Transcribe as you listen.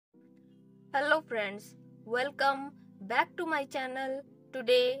Hello friends, welcome back to my channel.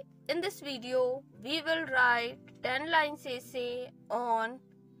 Today in this video we will write 10 lines essay on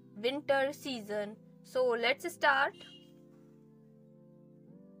winter season. So let's start.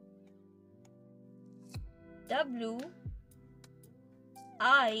 W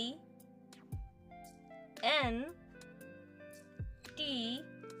I N T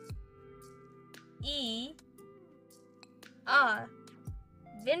E R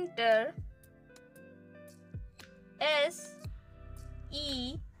winter. S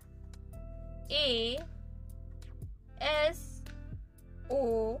E A S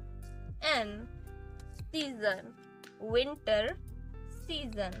O N season, winter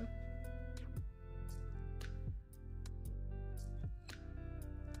season.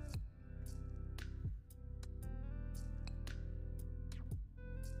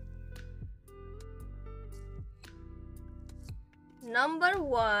 Number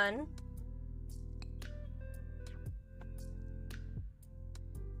 1,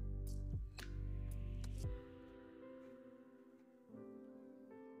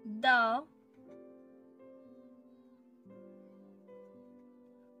 the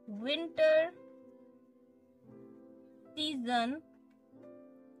winter season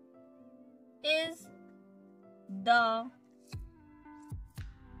is the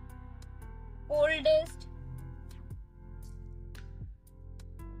coldest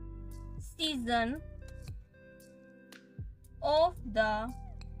season of the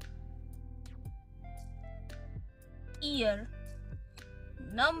year.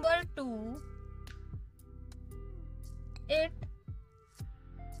 Number 2, it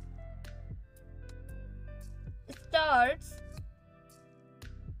starts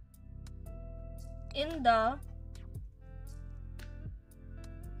in the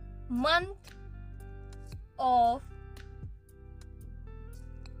month of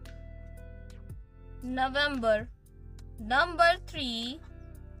November. Number 3,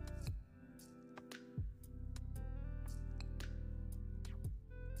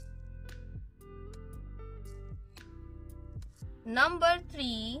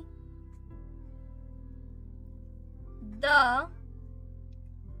 the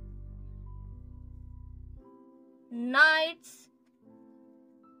nights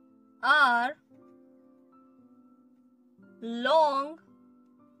are long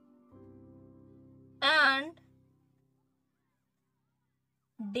and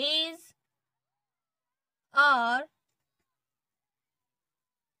days are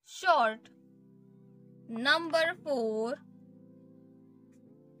short. Number 4,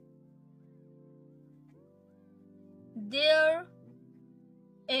 there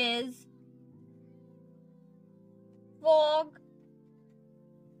is fog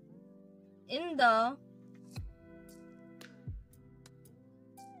in the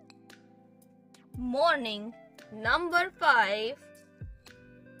morning. Number 5,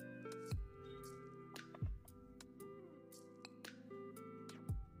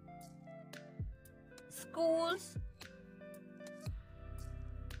 schools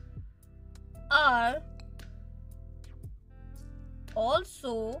are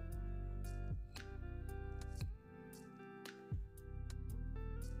also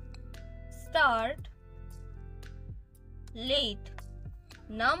start late.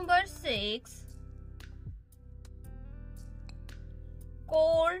 Number 6,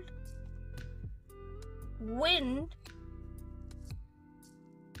 cold wind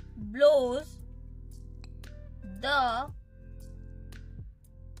blows the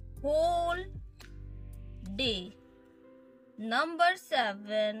whole day. Number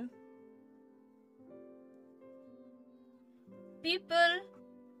 7, people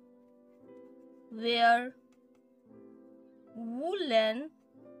wear woolen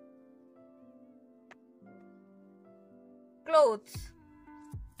clothes.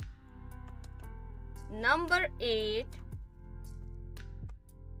 Number 8,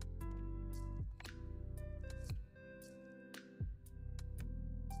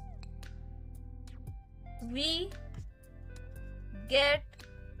 we get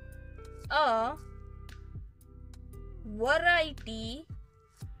a variety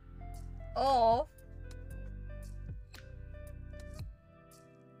of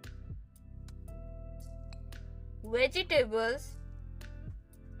vegetables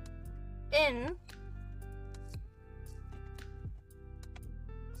in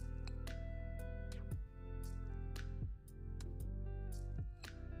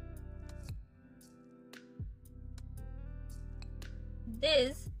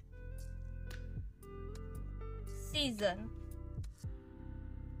this season.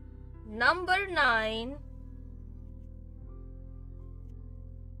 Number 9,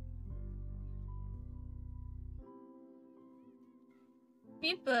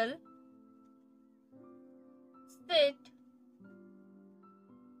 People sit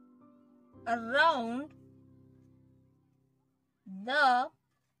around the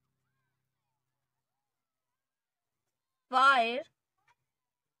fire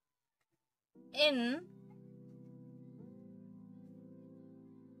in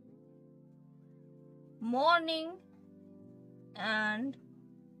morning and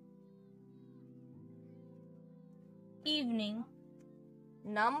evening.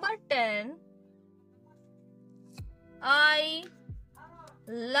 Number 10. I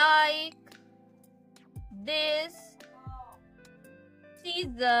like this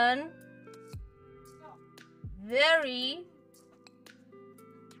season very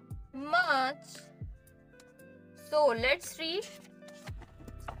much. So let's read.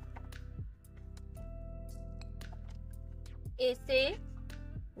 Essay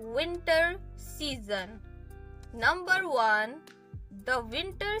Winter Season. Number 1. The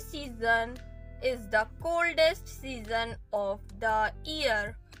winter season is the coldest season of the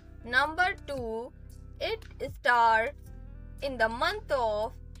year. Number 2. It starts in the month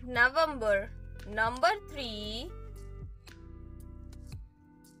of November. Number 3.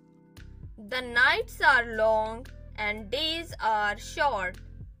 The nights are long and days are short.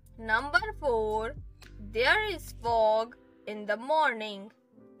 Number 4. There is fog in the morning.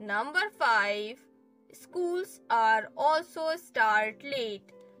 Number 5. Schools are also start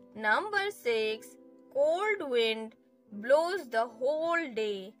late. Number 6. Cold wind blows the whole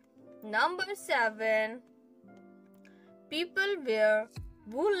day. Number 7. People wear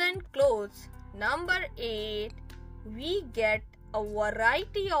woolen clothes. Number 8. We get a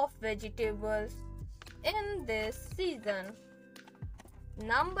variety of vegetables in this season.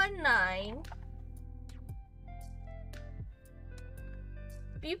 Number 9.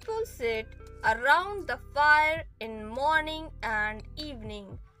 People sit around the fire in morning and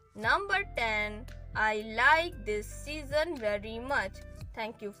evening. Number 10. I like this season very much.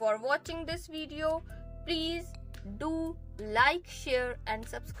 Thank you for watching this video. Please do like, share and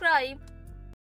subscribe.